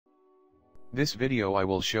This video I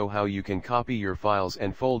will show how you can copy your files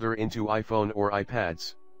and folder into iPhone or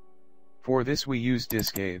iPads. For this we use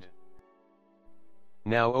Diskade.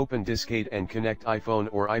 Now open Diskade and connect iPhone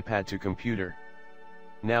or iPad to computer.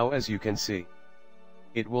 Now as you can see,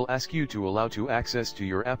 it will ask you to allow to access to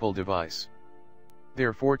your Apple device.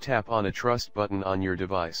 Therefore tap on a trust button on your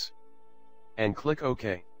device. And click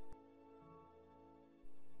OK.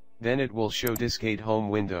 Then it will show Diskade home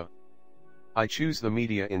window. I choose the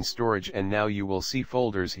media in storage and now you will see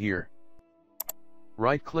folders here.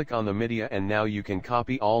 Right click on the media and now you can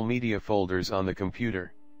copy all media folders on the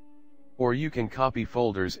computer. Or you can copy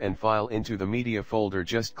folders and file into the media folder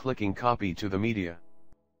just clicking copy to the media.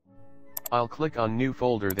 I'll click on new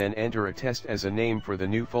folder then enter a test as a name for the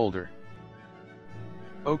new folder.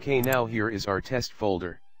 OK, now here is our test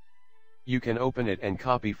folder. You can open it and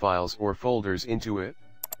copy files or folders into it.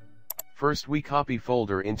 First we copy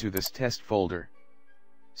folder into this test folder.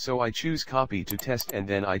 So I choose copy to test and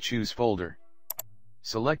then I choose folder.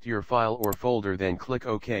 Select your file or folder then click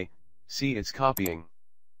OK, see it's copying.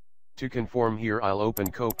 To conform here I'll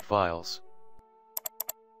open copy files.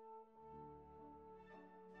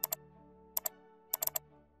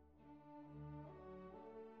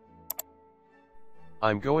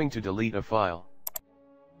 I'm going to delete a file.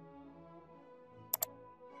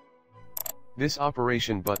 This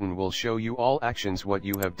operation button will show you all actions what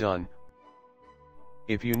you have done.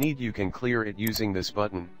 If you need you can clear it using this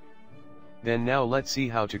button. Then now let's see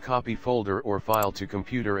how to copy folder or file to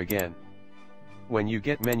computer again. When you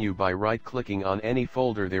get menu by right clicking on any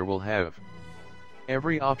folder there will have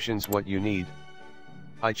every options what you need.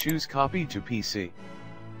 I choose copy to PC.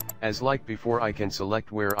 As like before I can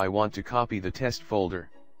select where I want to copy the test folder.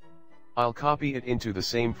 I'll copy it into the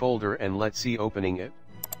same folder and let's see opening it.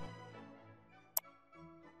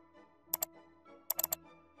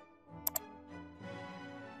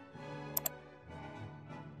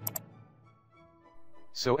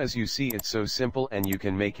 So as you see it's so simple and you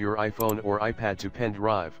can make your iPhone or iPad to pen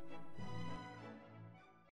drive.